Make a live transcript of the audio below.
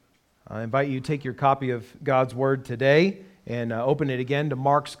I invite you to take your copy of God's Word today and open it again to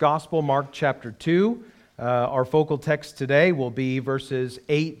Mark's Gospel, Mark chapter 2. Our focal text today will be verses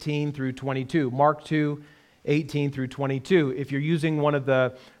 18 through 22. Mark 2, 18 through 22. If you're using one of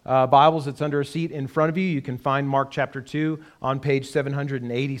the Bibles that's under a seat in front of you, you can find Mark chapter 2 on page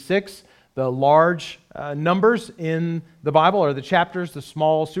 786. The large numbers in the Bible are the chapters. The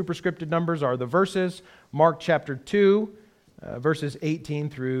small superscripted numbers are the verses. Mark chapter 2, verses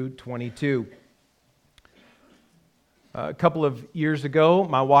 18 through 22. A couple of years ago,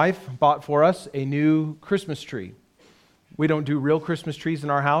 my wife bought for us a new Christmas tree. We don't do real Christmas trees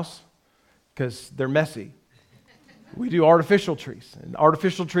in our house because they're messy. We do artificial trees, and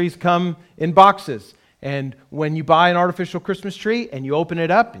artificial trees come in boxes. And when you buy an artificial Christmas tree and you open it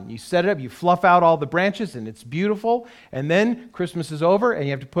up and you set it up, you fluff out all the branches and it's beautiful. And then Christmas is over and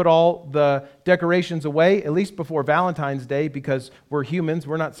you have to put all the decorations away, at least before Valentine's Day, because we're humans,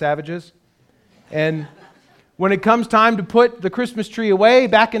 we're not savages. And when it comes time to put the Christmas tree away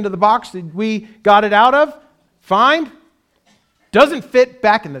back into the box that we got it out of, find, doesn't fit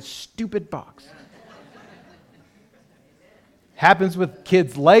back in the stupid box. Happens with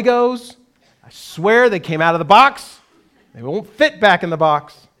kids' Legos. I swear they came out of the box. They won't fit back in the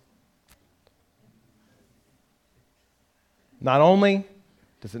box. Not only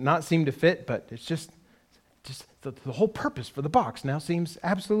does it not seem to fit, but it's just the whole purpose for the box now seems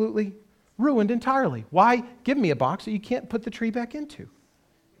absolutely ruined entirely. Why give me a box that you can't put the tree back into?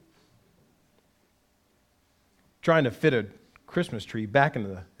 Trying to fit a Christmas tree back into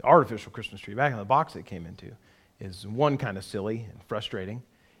the artificial Christmas tree back in the box it came into is one kind of silly and frustrating.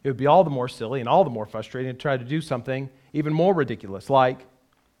 It would be all the more silly and all the more frustrating to try to do something even more ridiculous, like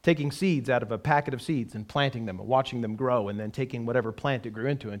taking seeds out of a packet of seeds and planting them and watching them grow, and then taking whatever plant it grew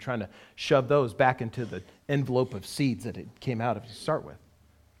into and trying to shove those back into the envelope of seeds that it came out of to start with.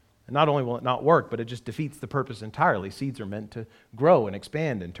 And not only will it not work, but it just defeats the purpose entirely. Seeds are meant to grow and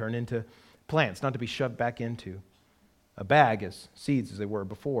expand and turn into plants, not to be shoved back into a bag as seeds as they were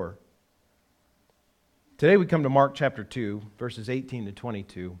before. Today we come to Mark chapter 2, verses 18 to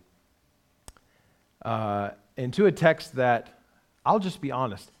 22, and to a text that, I'll just be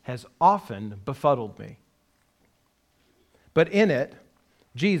honest, has often befuddled me. But in it,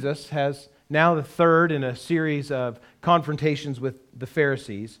 Jesus has, now the third in a series of confrontations with the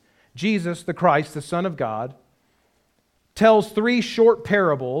Pharisees, Jesus, the Christ, the Son of God, tells three short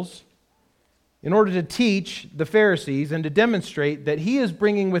parables in order to teach the Pharisees and to demonstrate that he is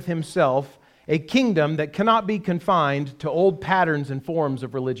bringing with himself a kingdom that cannot be confined to old patterns and forms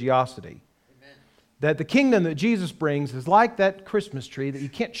of religiosity. Amen. That the kingdom that Jesus brings is like that Christmas tree that you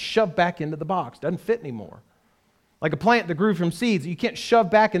can't shove back into the box. Doesn't fit anymore. Like a plant that grew from seeds that you can't shove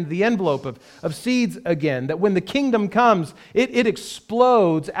back into the envelope of seeds again. That when the kingdom comes, it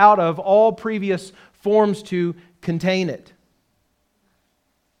explodes out of all previous forms to contain it.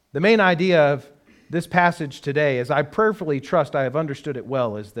 The main idea of this passage today, as I prayerfully trust I have understood it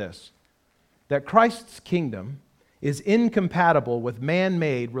well, is this: that Christ's kingdom is incompatible with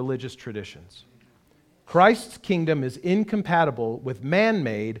man-made religious traditions. Christ's kingdom is incompatible with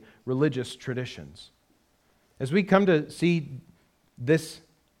man-made religious traditions. As we come to see this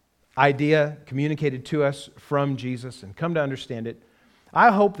idea communicated to us from Jesus and come to understand it,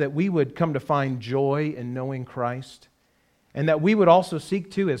 I hope that we would come to find joy in knowing Christ, and that we would also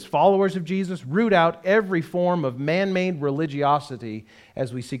seek to, as followers of Jesus, root out every form of man-made religiosity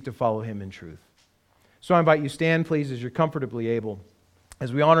as we seek to follow Him in truth. So I invite you, stand please as you're comfortably able,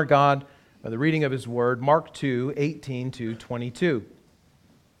 as we honor God by the reading of His Word, Mark 2, 18 to 22.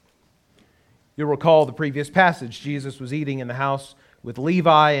 You'll recall the previous passage. Jesus was eating in the house with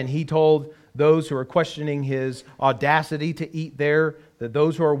Levi, and He told those who are questioning His audacity to eat there that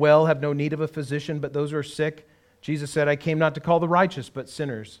those who are well have no need of a physician, but those who are sick. Jesus said, "I came not to call the righteous, but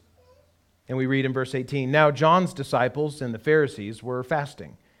sinners." And we read in verse 18, "Now John's disciples and the Pharisees were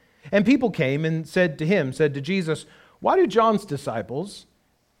fasting. And people came and said to Jesus, 'Why do John's disciples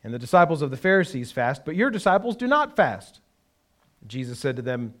and the disciples of the Pharisees fast, but your disciples do not fast?' Jesus said to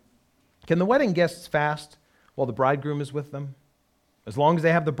them, 'Can the wedding guests fast while the bridegroom is with them? As long as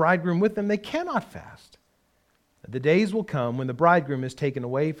they have the bridegroom with them, they cannot fast. The days will come when the bridegroom is taken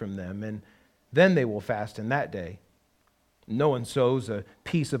away from them, and then they will fast in that day. No one sews a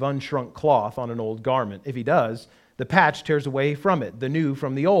piece of unshrunk cloth on an old garment. If he does, the patch tears away from it, the new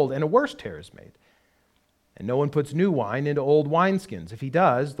from the old, and a worse tear is made. And no one puts new wine into old wineskins. If he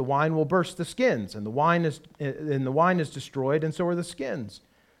does, the wine will burst the skins, and the wine is destroyed, and so are the skins.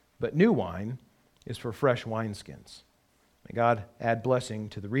 But new wine is for fresh wineskins.'" May God add blessing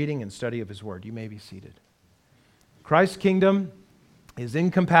to the reading and study of His Word. You may be seated. Christ's kingdom is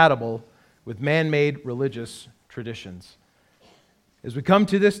incompatible with man-made religious traditions. As we come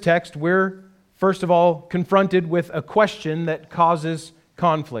to this text, we're first of all confronted with a question that causes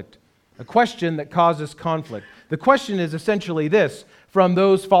conflict. A question that causes conflict. The question is essentially this, from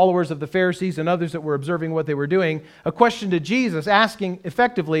those followers of the Pharisees and others that were observing what they were doing, a question to Jesus asking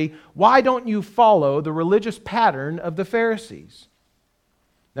effectively, why don't you follow the religious pattern of the Pharisees?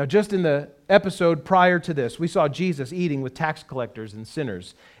 Now, just in the episode prior to this, we saw Jesus eating with tax collectors and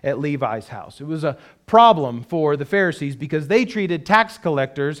sinners at Levi's house. It was a problem for the Pharisees because they treated tax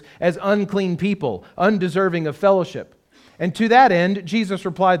collectors as unclean people, undeserving of fellowship. And to that end, Jesus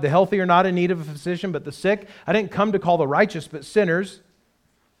replied, the healthy are not in need of a physician, but the sick. I didn't come to call the righteous, but sinners.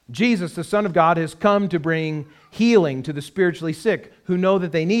 Jesus, the Son of God, has come to bring healing to the spiritually sick who know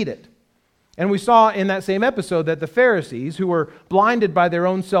that they need it. And we saw in that same episode that the Pharisees, who were blinded by their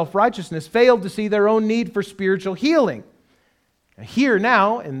own self-righteousness, failed to see their own need for spiritual healing. Here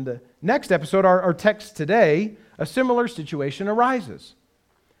now, in the next episode, our text today, a similar situation arises.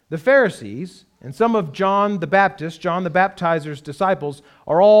 The Pharisees and some of John the Baptist, John the Baptizer's disciples,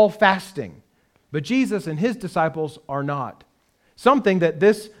 are all fasting. But Jesus and his disciples are not. Something that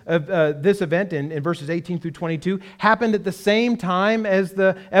this event in verses 18 through 22 happened at the same time as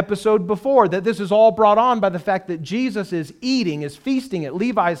the episode before, that this is all brought on by the fact that Jesus is feasting at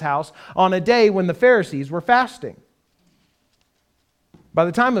Levi's house on a day when the Pharisees were fasting. By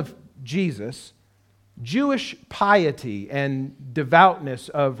the time of Jesus, Jewish piety and devoutness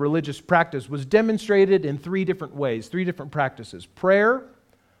of religious practice was demonstrated in three different ways, three different practices: prayer,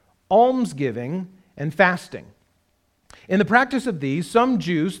 almsgiving, and fasting. In the practice of these, some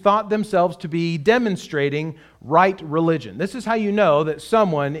Jews thought themselves to be demonstrating right religion. This is how you know that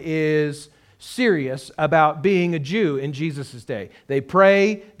someone is serious about being a Jew in Jesus' day. They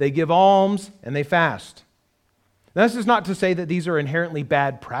pray, they give alms, and they fast. Now, this is not to say that these are inherently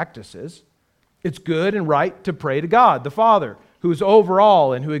bad practices. It's good and right to pray to God, the Father, who is over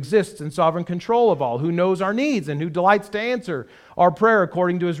all and who exists in sovereign control of all, who knows our needs and who delights to answer our prayer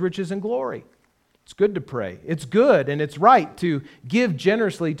according to his riches and glory. It's good to pray. It's good and it's right to give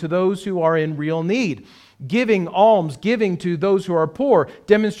generously to those who are in real need. Giving alms, giving to those who are poor,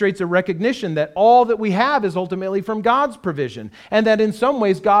 demonstrates a recognition that all that we have is ultimately from God's provision, and that in some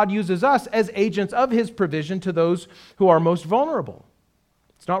ways God uses us as agents of his provision to those who are most vulnerable.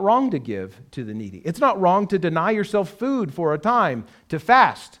 It's not wrong to give to the needy. It's not wrong to deny yourself food for a time, to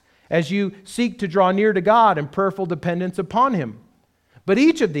fast, as you seek to draw near to God in prayerful dependence upon him. But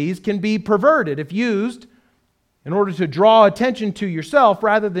each of these can be perverted if used in order to draw attention to yourself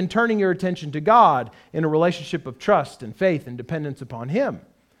rather than turning your attention to God in a relationship of trust and faith and dependence upon him.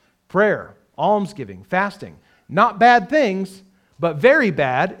 Prayer, almsgiving, fasting, not bad things, but very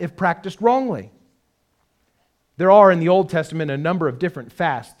bad if practiced wrongly. There are in the Old Testament a number of different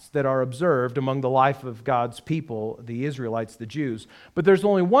fasts that are observed among the life of God's people, the Israelites, the Jews. But there's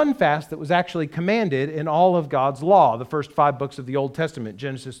only one fast that was actually commanded in all of God's law, the first 5 books of the Old Testament,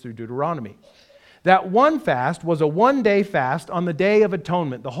 Genesis through Deuteronomy. That one fast was a one-day fast on the Day of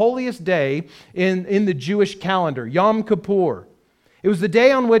Atonement, the holiest day in the Jewish calendar, Yom Kippur. It was the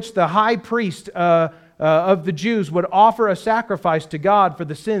day on which the high priest of the Jews would offer a sacrifice to God for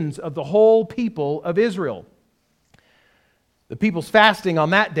the sins of the whole people of Israel. The people's fasting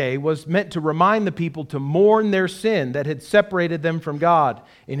on that day was meant to remind the people to mourn their sin that had separated them from God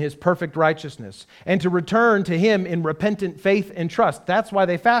in his perfect righteousness and to return to him in repentant faith and trust. That's why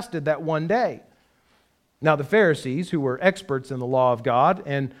they fasted that one day. Now, the Pharisees, who were experts in the law of God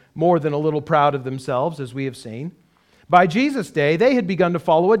and more than a little proud of themselves, as we have seen, by Jesus' day, they had begun to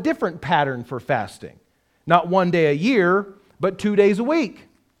follow a different pattern for fasting. Not one day a year, but 2 days a week.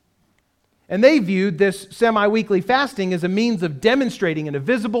 And they viewed this semi-weekly fasting as a means of demonstrating in a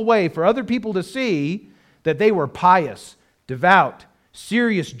visible way for other people to see that they were pious, devout,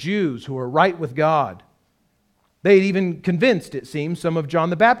 serious Jews who were right with God. They had even convinced, it seems, some of John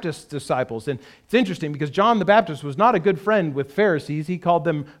the Baptist's disciples. And it's interesting because John the Baptist was not a good friend with Pharisees. He called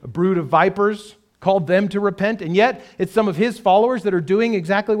them a brood of vipers, called them to repent. And yet, it's some of his followers that are doing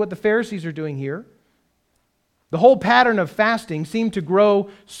exactly what the Pharisees are doing here. The whole pattern of fasting seemed to grow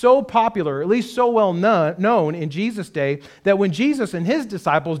so popular, at least so well known in Jesus' day, that when Jesus and his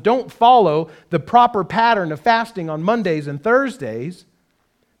disciples don't follow the proper pattern of fasting on Mondays and Thursdays,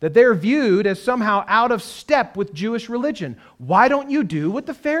 that they're viewed as somehow out of step with Jewish religion. Why don't you do what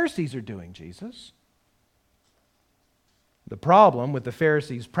the Pharisees are doing, Jesus? The problem with the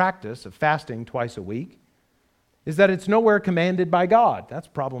Pharisees' practice of fasting twice a week is that it's nowhere commanded by God. That's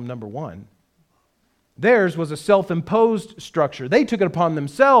problem number one. Theirs was a self-imposed structure. They took it upon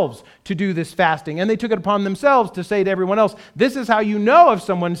themselves to do this fasting, and they took it upon themselves to say to everyone else, this is how you know if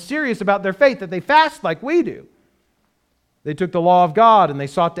someone's serious about their faith, that they fast like we do. They took the law of God and they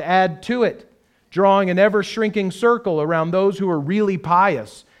sought to add to it, drawing an ever-shrinking circle around those who were really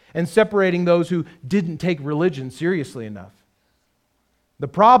pious and separating those who didn't take religion seriously enough. The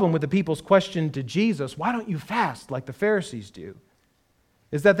problem with the people's question to Jesus, why don't you fast like the Pharisees do,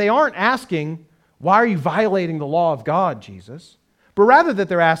 is that they aren't asking, why are you violating the law of God, Jesus? But rather that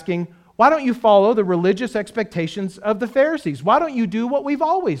they're asking, why don't you follow the religious expectations of the Pharisees? Why don't you do what we've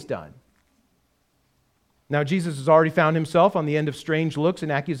always done? Now, Jesus has already found himself on the end of strange looks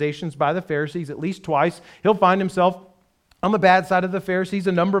and accusations by the Pharisees at least twice. He'll find himself on the bad side of the Pharisees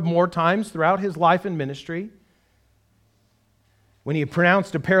a number of more times throughout his life and ministry. When he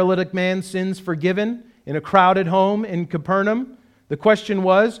pronounced a paralytic man's sins forgiven in a crowded home in Capernaum, the question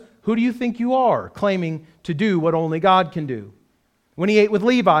was, who do you think you are, claiming to do what only God can do? When he ate with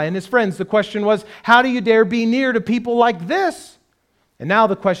Levi and his friends, the question was, how do you dare be near to people like this? And now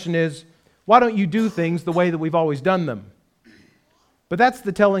the question is, why don't you do things the way that we've always done them? But that's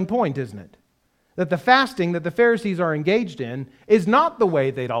the telling point, isn't it? That the fasting that the Pharisees are engaged in is not the way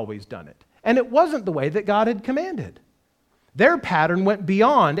they'd always done it. And it wasn't the way that God had commanded. Their pattern went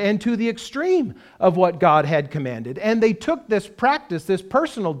beyond and to the extreme of what God had commanded. And they took this practice, this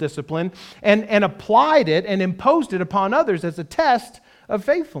personal discipline, and applied it and imposed it upon others as a test of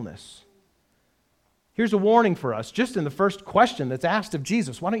faithfulness. Here's a warning for us, just in the first question that's asked of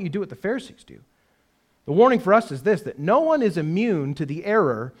Jesus, why don't you do what the Pharisees do? The warning for us is this, that no one is immune to the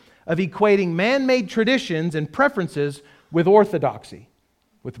error of equating man-made traditions and preferences with orthodoxy,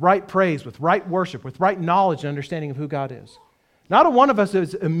 with right praise, with right worship, with right knowledge and understanding of who God is. Not a one of us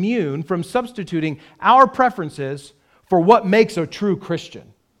is immune from substituting our preferences for what makes a true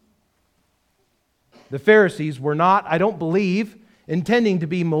Christian. The Pharisees were not, I don't believe, intending to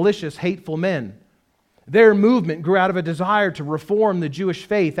be malicious, hateful men. Their movement grew out of a desire to reform the Jewish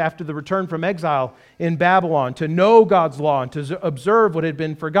faith after the return from exile in Babylon, to know God's law and to observe what had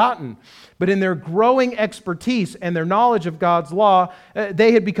been forgotten. But in their growing expertise and their knowledge of God's law,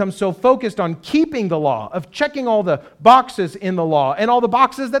 they had become so focused on keeping the law, of checking all the boxes in the law and all the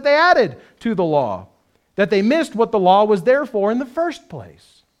boxes that they added to the law, that they missed what the law was there for in the first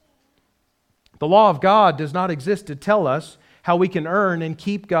place. The law of God does not exist to tell us how we can earn and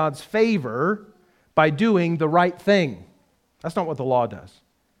keep God's favor by doing the right thing. That's not what the law does.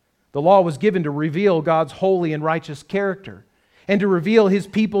 The law was given to reveal God's holy and righteous character and to reveal His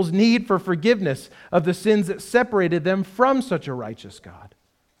people's need for forgiveness of the sins that separated them from such a righteous God.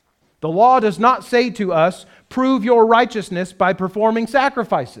 The law does not say to us, prove your righteousness by performing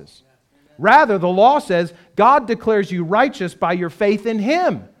sacrifices. Rather, the law says God declares you righteous by your faith in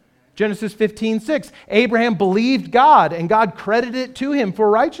Him. Genesis 15:6. Abraham believed God and God credited it to him for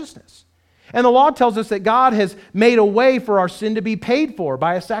righteousness. And the law tells us that God has made a way for our sin to be paid for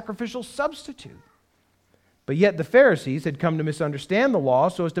by a sacrificial substitute. But yet the Pharisees had come to misunderstand the law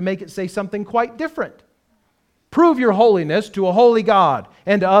so as to make it say something quite different. Prove your holiness to a holy God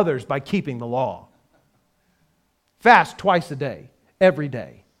and to others by keeping the law. Fast twice a day, every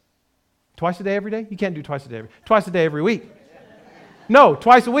day. Twice a day, every day? You can't do twice a day. Twice a day, every week. No,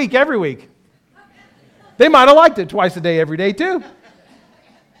 twice a week, every week. They might have liked it twice a day, every day too.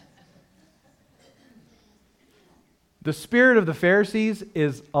 The spirit of the Pharisees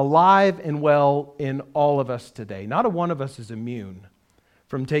is alive and well in all of us today. Not a one of us is immune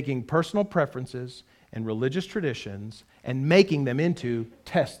from taking personal preferences and religious traditions and making them into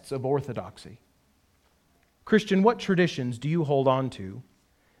tests of orthodoxy. Christian, what traditions do you hold on to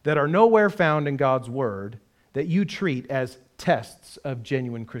that are nowhere found in God's Word that you treat as tests of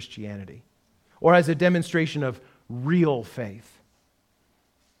genuine Christianity or as a demonstration of real faith?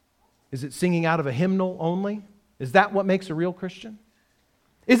 Is it singing out of a hymnal only? Is that what makes a real Christian?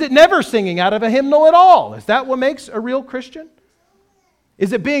 Is it never singing out of a hymnal at all? Is that what makes a real Christian?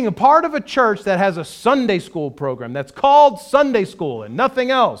 Is it being a part of a church that has a Sunday school program that's called Sunday school and nothing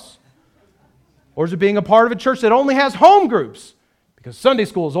else? Or is it being a part of a church that only has home groups? Because Sunday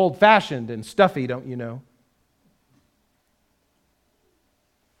school is old-fashioned and stuffy, don't you know?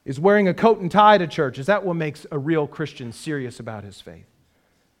 Is wearing a coat and tie to church, is that what makes a real Christian serious about his faith?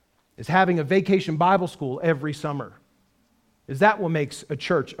 Is having a vacation Bible school every summer, is that what makes a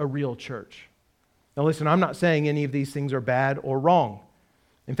church a real church? Now listen, I'm not saying any of these things are bad or wrong.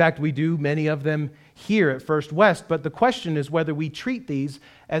 In fact, we do many of them here at First West, but the question is whether we treat these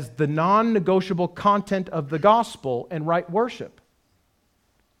as the non-negotiable content of the gospel and right worship.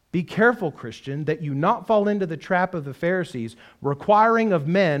 Be careful, Christian, that you not fall into the trap of the Pharisees, requiring of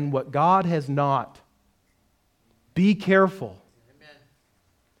men what God has not. Be careful.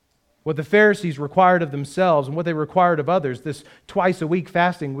 What the Pharisees required of themselves and what they required of others, this twice-a-week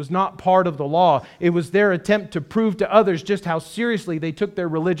fasting, was not part of the law. It was their attempt to prove to others just how seriously they took their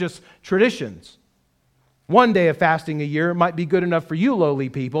religious traditions. One day of fasting a year might be good enough for you lowly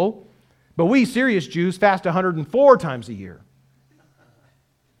people, but we serious Jews fast 104 times a year.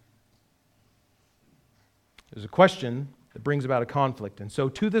 There's a question that brings about a conflict. And so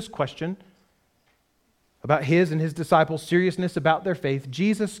to this question about his and his disciples' seriousness about their faith,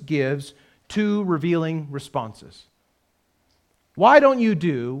 Jesus gives two revealing responses. Why don't you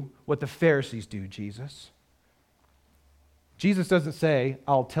do what the Pharisees do, Jesus? Jesus doesn't say,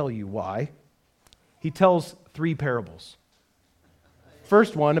 I'll tell you why. He tells three parables.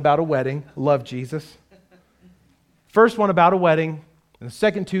 First one about a wedding. Love Jesus. First one about a wedding. And the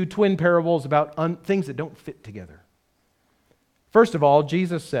second two twin parables about things that don't fit together. First of all,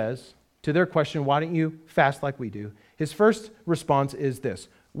 Jesus says, to their question, why don't you fast like we do? His first response is this: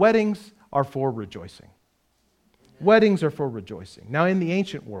 weddings are for rejoicing. Weddings are for rejoicing. Now, in the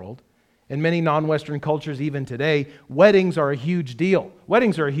ancient world, in many non-Western cultures even today, weddings are a huge deal.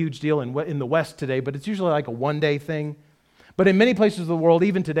 Weddings are a huge deal in the West today, but it's usually like a one-day thing. But in many places of the world,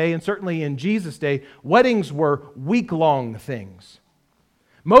 even today, and certainly in Jesus' day, weddings were week-long things.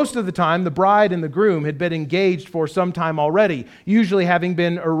 Most of the time, the bride and the groom had been engaged for some time already, usually having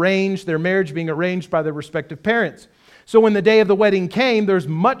been arranged, their marriage being arranged by their respective parents. So when the day of the wedding came, there's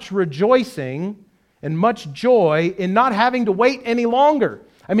much rejoicing and much joy in not having to wait any longer.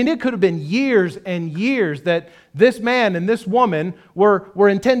 I mean, it could have been years and years that this man and this woman were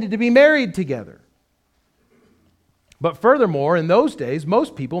intended to be married together. But furthermore, in those days,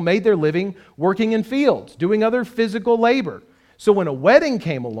 most people made their living working in fields, doing other physical labor. So when a wedding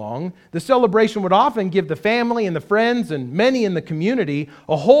came along, the celebration would often give the family and the friends and many in the community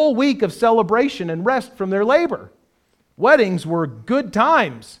a whole week of celebration and rest from their labor. Weddings were good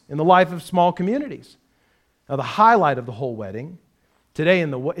times in the life of small communities. Now, the highlight of the whole wedding, today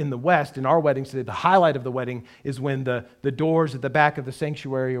in the West, in our weddings today, the highlight of the wedding is when the doors at the back of the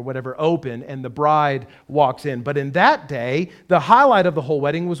sanctuary or whatever open and the bride walks in. But in that day, the highlight of the whole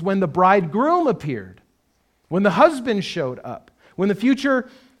wedding was when the bridegroom appeared, when the husband showed up, when the future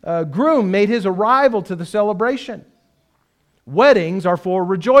groom made his arrival to the celebration. Weddings are for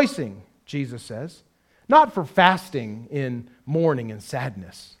rejoicing, Jesus says, not for fasting in mourning and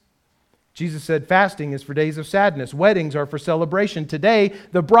sadness. Jesus said fasting is for days of sadness. Weddings are for celebration. Today,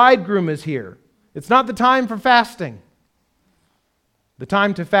 the bridegroom is here. It's not the time for fasting. The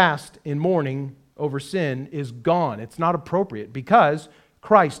time to fast in mourning over sin is gone. It's not appropriate because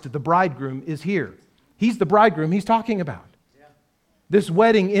Christ, the bridegroom, is here. He's the bridegroom he's talking about. This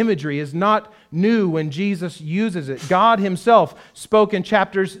wedding imagery is not new when Jesus uses it. God himself spoke in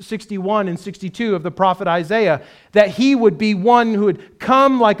chapters 61 and 62 of the prophet Isaiah that he would be one who would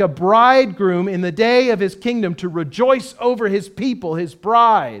come like a bridegroom in the day of his kingdom to rejoice over his people, his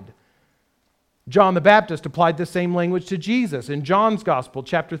bride. John the Baptist applied the same language to Jesus in John's Gospel,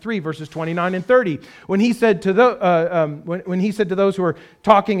 chapter 3, verses 29 and 30. When he said to those who were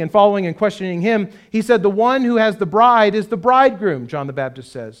talking and following and questioning him, he said, "The one who has the bride is the bridegroom," John the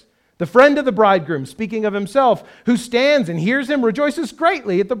Baptist says. "The friend of the bridegroom," speaking of himself, "who stands and hears him rejoices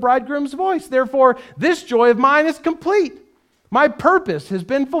greatly at the bridegroom's voice. Therefore, this joy of mine is complete. My purpose has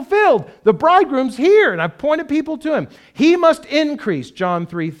been fulfilled. The bridegroom's here, and I've pointed people to him. He must increase," John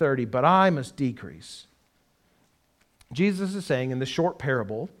 3:30, "but I must decrease." Jesus is saying in this short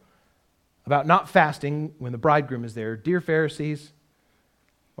parable about not fasting when the bridegroom is there, "Dear Pharisees,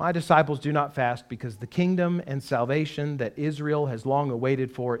 my disciples do not fast because the kingdom and salvation that Israel has long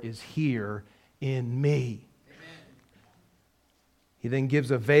awaited for is here in me." He then gives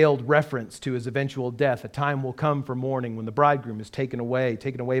a veiled reference to his eventual death. A time will come for mourning when the bridegroom is taken away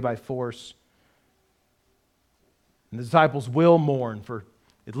by force. And the disciples will mourn for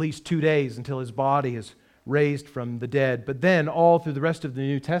at least 2 days until his body is raised from the dead. But then, all through the rest of the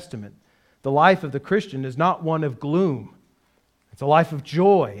New Testament, the life of the Christian is not one of gloom. It's a life of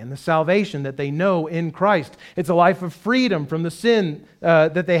joy and the salvation that they know in Christ. It's a life of freedom from the sin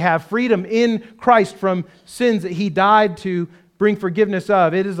that they have, freedom in Christ from sins that he died to bring forgiveness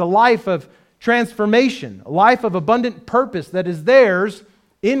of. It is a life of transformation, a life of abundant purpose that is theirs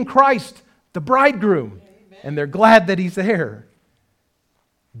in Christ, the bridegroom. Amen. And they're glad that he's there.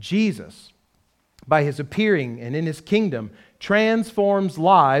 Jesus, by his appearing and in his kingdom, transforms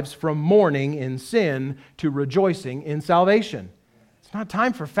lives from mourning in sin to rejoicing in salvation. It's not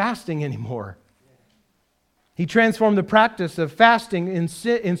time for fasting anymore. He transformed the practice of fasting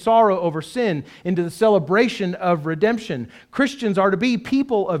in sorrow over sin into the celebration of redemption. Christians are to be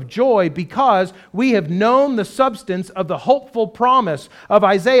people of joy because we have known the substance of the hopeful promise of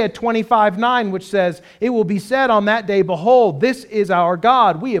Isaiah 25:9, which says, "It will be said on that day, behold, this is our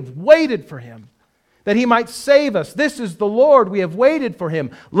God. We have waited for Him, that He might save us. This is the Lord. We have waited for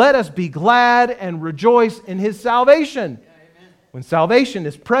Him. Let us be glad and rejoice in His salvation." When salvation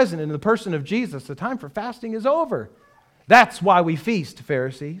is present in the person of Jesus, the time for fasting is over. That's why we feast,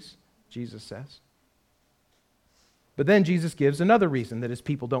 Pharisees, Jesus says. But then Jesus gives another reason that His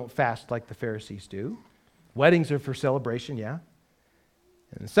people don't fast like the Pharisees do. Weddings are for celebration, yeah.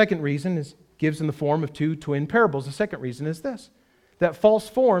 And the second reason gives in the form of two twin parables. The second reason is this, that false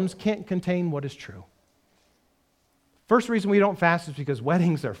forms can't contain what is true. First reason we don't fast is because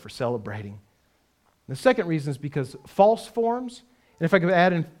weddings are for celebrating. The second reason is because false forms, and if I could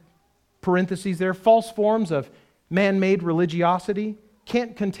add in parentheses there, false forms of man-made religiosity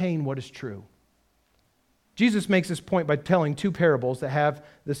can't contain what is true. Jesus makes this point by telling two parables that have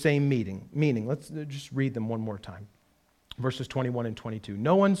the same meaning. Let's just read them one more time. Verses 21 and 22.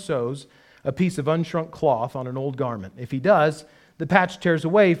 No one sews a piece of unshrunk cloth on an old garment. If he does, the patch tears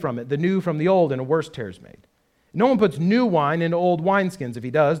away from it, the new from the old, and a worse tear is made. No one puts new wine into old wineskins. If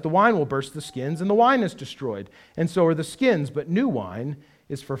he does, the wine will burst the skins, and the wine is destroyed. And so are the skins, but new wine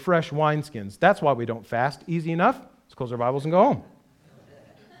is for fresh wineskins. That's why we don't fast. Easy enough? Let's close our Bibles and go home.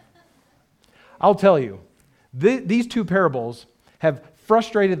 I'll tell you, these two parables have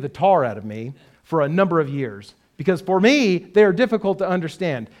frustrated the tar out of me for a number of years. Because for me, they are difficult to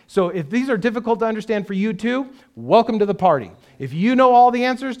understand. So if these are difficult to understand for you too, welcome to the party. If you know all the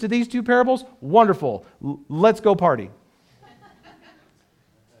answers to these two parables, wonderful. Let's go party.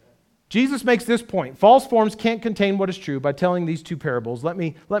 Jesus makes this point. False forms can't contain what is true by telling these two parables. Let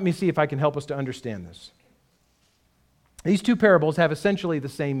me see if I can help us to understand this. These two parables have essentially the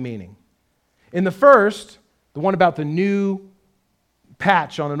same meaning. In the first, the one about the new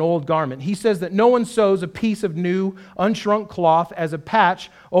patch on an old garment, he says that no one sews a piece of new, unshrunk cloth as a patch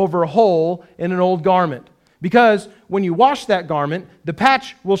over a hole in an old garment. Because when you wash that garment, the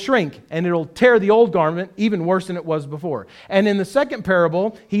patch will shrink and it'll tear the old garment even worse than it was before. And in the second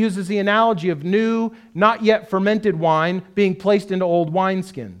parable, he uses the analogy of new, not yet fermented wine being placed into old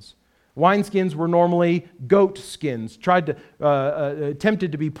wineskins. Wineskins were normally goat skins,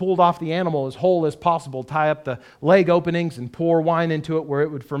 attempted to be pulled off the animal as whole as possible, tie up the leg openings and pour wine into it where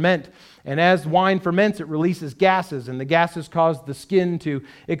it would ferment. And as wine ferments, it releases gases, and the gases cause the skin to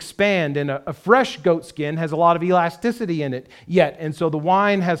expand. And a fresh goat skin has a lot of elasticity in it yet, and so the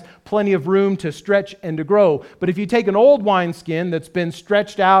wine has plenty of room to stretch and to grow. But if you take an old wine skin that's been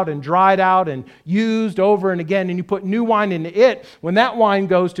stretched out and dried out and used over and again, and you put new wine into it, when that wine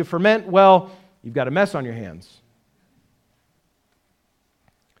goes to ferment, well, you've got a mess on your hands.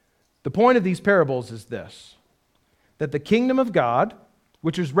 The point of these parables is this, that the kingdom of God,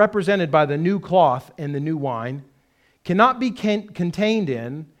 which is represented by the new cloth and the new wine, cannot be contained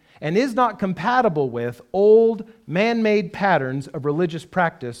in and is not compatible with old man-made patterns of religious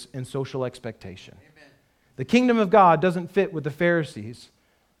practice and social expectation. Amen. The kingdom of God doesn't fit with the Pharisees'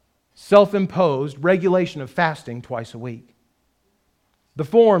 self-imposed regulation of fasting twice a week. The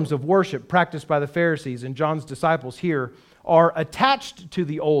forms of worship practiced by the Pharisees and John's disciples here are attached to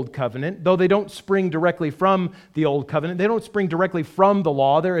the Old Covenant, though they don't spring directly from the Old Covenant. They don't spring directly from the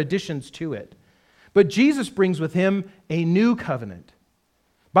law. They're additions to it. But Jesus brings with Him a new covenant.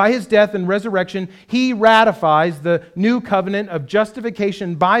 By His death and resurrection, He ratifies the new covenant of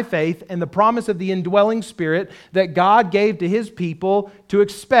justification by faith and the promise of the indwelling Spirit that God gave to His people to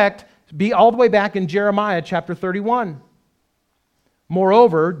expect, be all the way back in Jeremiah chapter 31.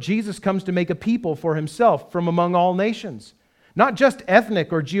 Moreover, Jesus comes to make a people for Himself from among all nations, not just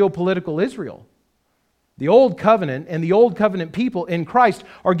ethnic or geopolitical Israel. The Old Covenant and the Old Covenant people in Christ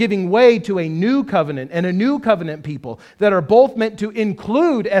are giving way to a new covenant and a new covenant people that are both meant to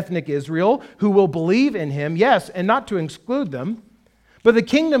include ethnic Israel who will believe in Him, yes, and not to exclude them. But the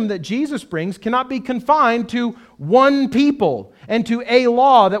kingdom that Jesus brings cannot be confined to one people and to a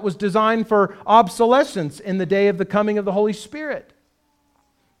law that was designed for obsolescence in the day of the coming of the Holy Spirit.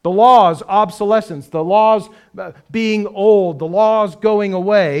 The law's obsolescence, the law's being old, the law's going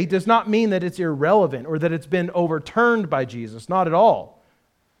away does not mean that it's irrelevant or that it's been overturned by Jesus. Not at all.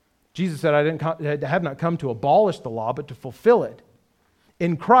 Jesus said, I have not come to abolish the law, but to fulfill it.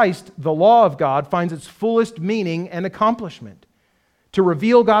 In Christ, the law of God finds its fullest meaning and accomplishment. To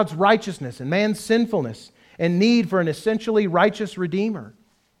reveal God's righteousness and man's sinfulness and need for an essentially righteous Redeemer.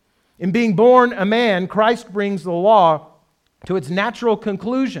 In being born a man, Christ brings the law to its natural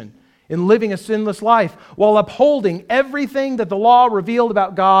conclusion in living a sinless life while upholding everything that the law revealed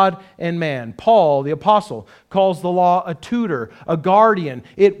about God and man. Paul, the apostle, calls the law a tutor, a guardian.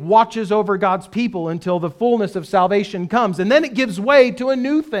 It watches over God's people until the fullness of salvation comes, and then it gives way to a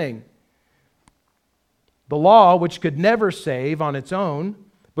new thing. The law, which could never save on its own,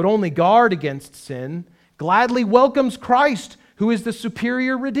 but only guard against sin, gladly welcomes Christ, who is the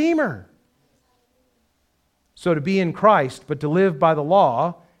superior Redeemer. So to be in Christ, but to live by the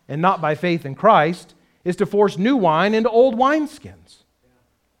law and not by faith in Christ, is to force new wine into old wineskins.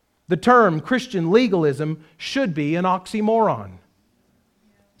 The term Christian legalism should be an oxymoron.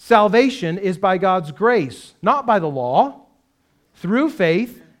 Salvation is by God's grace, not by the law, through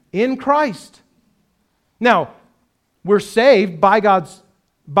faith in Christ. Now, we're saved by God's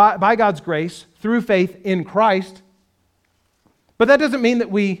grace through faith in Christ, but that doesn't mean that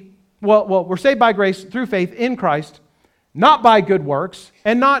we're saved by grace through faith in Christ, not by good works,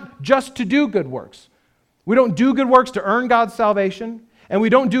 and not just to do good works. We don't do good works to earn God's salvation, and we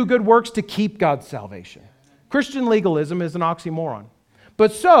don't do good works to keep God's salvation. Christian legalism is an oxymoron.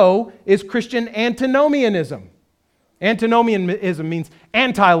 But so is Christian antinomianism. Antinomianism means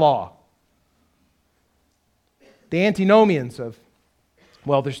anti-law. The antinomians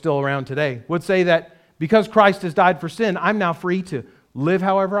they're still around today, would say that because Christ has died for sin, I'm now free to live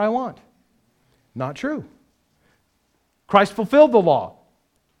however I want. Not true. Christ fulfilled the law.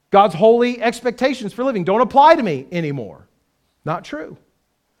 God's holy expectations for living don't apply to me anymore. Not true.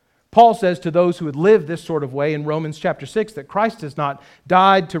 Paul says to those who would live this sort of way in Romans chapter 6 that Christ has not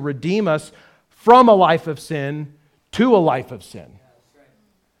died to redeem us from a life of sin to a life of sin.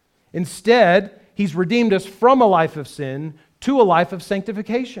 Instead, He's redeemed us from a life of sin to a life of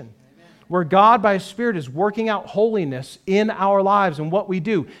sanctification, where God by His Spirit is working out holiness in our lives and what we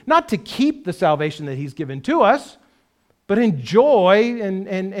do, not to keep the salvation that He's given to us, but enjoy and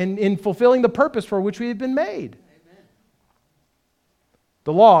in fulfilling the purpose for which we have been made. Amen.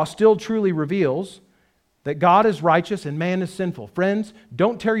 The law still truly reveals that God is righteous and man is sinful. Friends,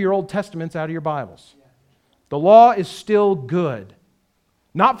 don't tear your Old Testaments out of your Bibles. The law is still good.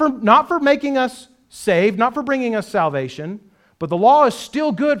 Not for making us saved, not for bringing us salvation, but the law is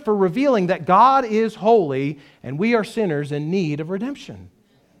still good for revealing that God is holy and we are sinners in need of redemption.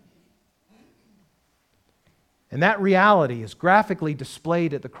 And that reality is graphically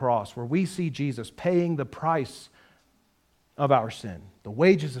displayed at the cross, where we see Jesus paying the price of our sin. The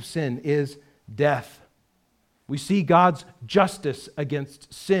wages of sin is death. We see God's justice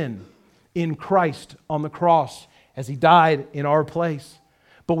against sin in Christ on the cross as He died in our place.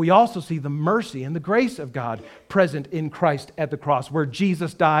 But we also see the mercy and the grace of God present in Christ at the cross, where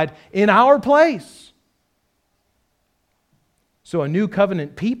Jesus died in our place. So a new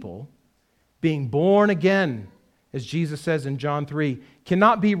covenant people, being born again, as Jesus says in John 3,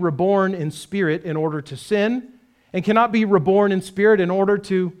 cannot be reborn in spirit in order to sin, and cannot be reborn in spirit in order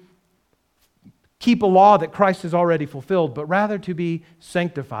to keep a law that Christ has already fulfilled, but rather to be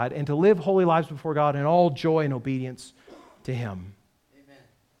sanctified and to live holy lives before God in all joy and obedience to Him. Amen.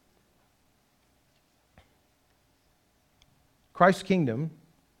 Christ's kingdom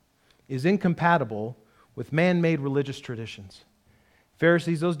is incompatible with man-made religious traditions.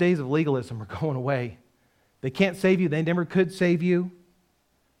 Pharisees, those days of legalism are going away. They can't save you. They never could save you.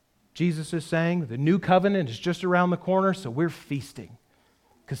 Jesus is saying the new covenant is just around the corner, so we're feasting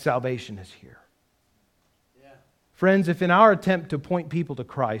because salvation is here. Yeah. Friends, if in our attempt to point people to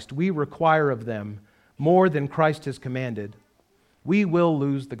Christ, we require of them more than Christ has commanded, we will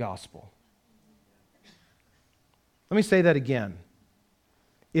lose the gospel. Let me say that again.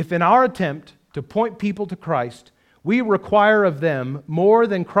 If in our attempt to point people to Christ, we require of them more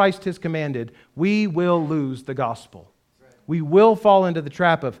than Christ has commanded, we will lose the gospel. We will fall into the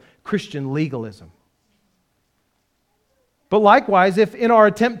trap of Christian legalism. But likewise, if in our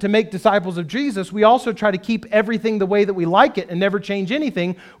attempt to make disciples of Jesus, we also try to keep everything the way that we like it and never change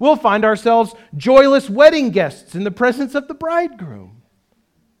anything, we'll find ourselves joyless wedding guests in the presence of the bridegroom.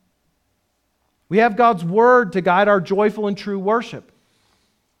 We have God's Word to guide our joyful and true worship.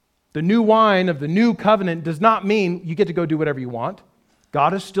 The new wine of the new covenant does not mean you get to go do whatever you want.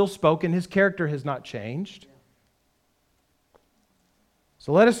 God has still spoken. His character has not changed.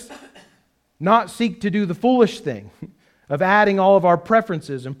 So let us not seek to do the foolish thing of adding all of our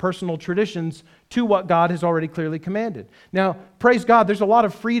preferences and personal traditions to what God has already clearly commanded. Now, praise God, there's a lot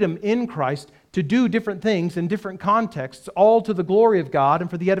of freedom in Christ to do different things in different contexts, all to the glory of God and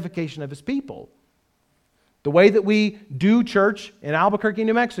for the edification of His people. The way that we do church in Albuquerque,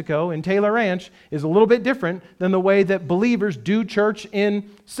 New Mexico, in Taylor Ranch, is a little bit different than the way that believers do church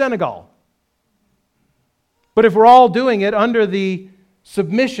in Senegal. But if we're all doing it under the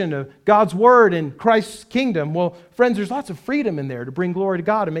submission to God's Word and Christ's kingdom, well, friends, there's lots of freedom in there to bring glory to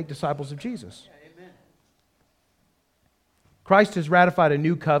God and make disciples of Jesus. Christ has ratified a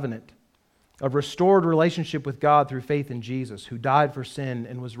new covenant of restored relationship with God through faith in Jesus, who died for sin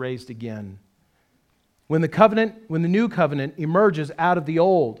and was raised again. When the new covenant emerges out of the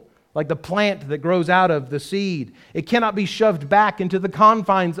old, like the plant that grows out of the seed, it cannot be shoved back into the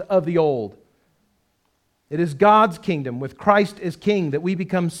confines of the old. It is God's kingdom with Christ as King that we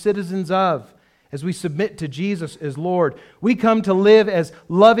become citizens of as we submit to Jesus as Lord. We come to live as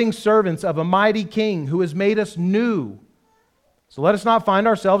loving servants of a mighty King who has made us new. So let us not find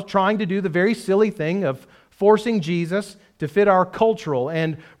ourselves trying to do the very silly thing of forcing Jesus to fit our cultural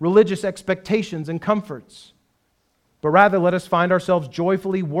and religious expectations and comforts. But rather let us find ourselves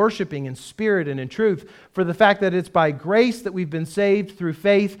joyfully worshiping in spirit and in truth for the fact that it's by grace that we've been saved through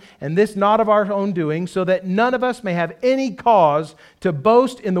faith, and this not of our own doing, so that none of us may have any cause to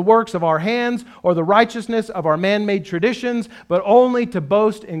boast in the works of our hands or the righteousness of our man-made traditions, but only to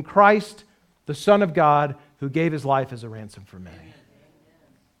boast in Christ, the Son of God, who gave His life as a ransom for many.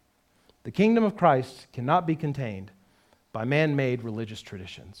 The kingdom of Christ cannot be contained by man-made religious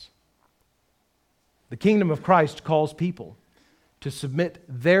traditions. The kingdom of Christ calls people to submit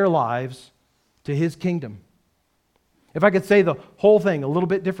their lives to His kingdom. If I could say the whole thing a little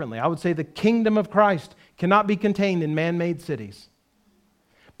bit differently, I would say the kingdom of Christ cannot be contained in man-made cities.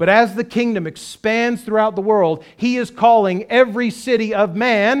 But as the kingdom expands throughout the world, He is calling every city of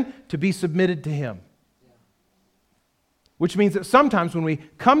man to be submitted to Him. Which means that sometimes when we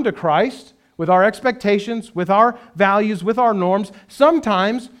come to Christ with our expectations, with our values, with our norms,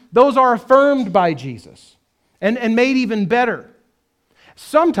 sometimes those are affirmed by Jesus and made even better.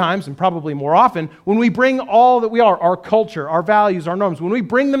 Sometimes, and probably more often, when we bring all that we are, our culture, our values, our norms, when we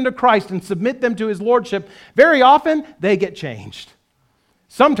bring them to Christ and submit them to His Lordship, very often they get changed.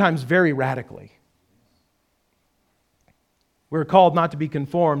 Sometimes very radically. We're called not to be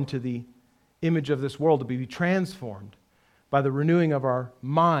conformed to the image of this world, to be transformed by the renewing of our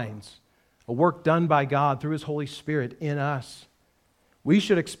minds, a work done by God through His Holy Spirit in us. We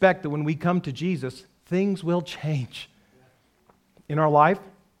should expect that when we come to Jesus, things will change in our life.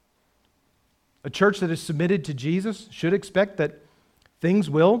 A church that is submitted to Jesus should expect that things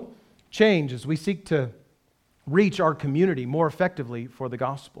will change as we seek to reach our community more effectively for the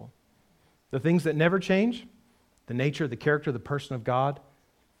gospel. The things that never change, the nature, the character, the person of God,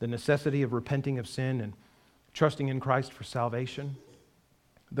 the necessity of repenting of sin and trusting in Christ for salvation,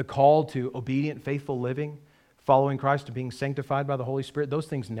 the call to obedient, faithful living, following Christ and being sanctified by the Holy Spirit, those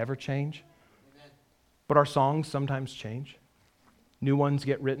things never change. Amen. But our songs sometimes change. New ones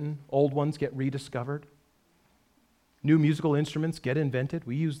get written, old ones get rediscovered. New musical instruments get invented.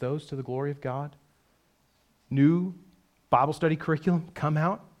 We use those to the glory of God. New Bible study curriculum come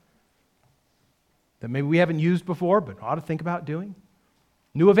out that maybe we haven't used before, but ought to think about doing.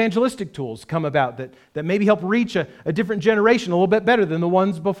 New evangelistic tools come about that maybe help reach a different generation a little bit better than the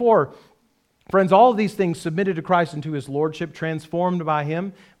ones before. Friends, all of these things submitted to Christ and to His Lordship, transformed by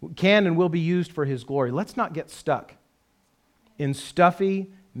Him, can and will be used for His glory. Let's not get stuck in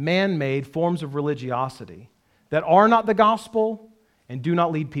stuffy, man-made forms of religiosity that are not the gospel and do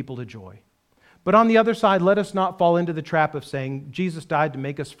not lead people to joy. But on the other side, let us not fall into the trap of saying, Jesus died to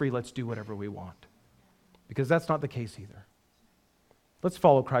make us free, let's do whatever we want. Because that's not the case either. Let's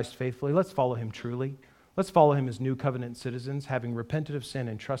follow Christ faithfully. Let's follow Him truly. Let's follow Him as new covenant citizens, having repented of sin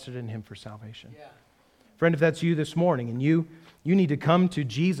and trusted in Him for salvation. Yeah. Friend, if that's you this morning and you need to come to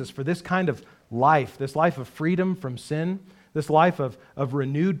Jesus for this kind of life, this life of freedom from sin, this life of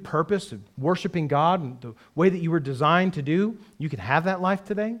renewed purpose, of worshiping God and the way that you were designed to do, you can have that life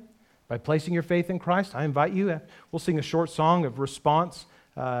today by placing your faith in Christ. I invite you. We'll sing a short song of response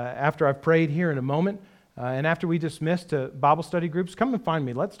after I've prayed here in a moment. And after we dismiss to Bible study groups, come and find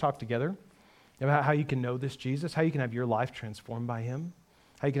me. Let's talk together about how you can know this Jesus, how you can have your life transformed by Him,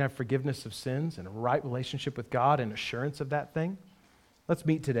 how you can have forgiveness of sins and a right relationship with God and assurance of that thing. Let's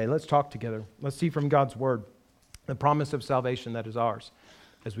meet today. Let's talk together. Let's see from God's Word the promise of salvation that is ours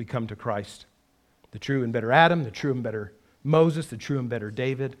as we come to Christ. The true and better Adam, the true and better Moses, the true and better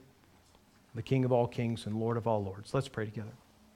David, the King of all kings and Lord of all lords. Let's pray together.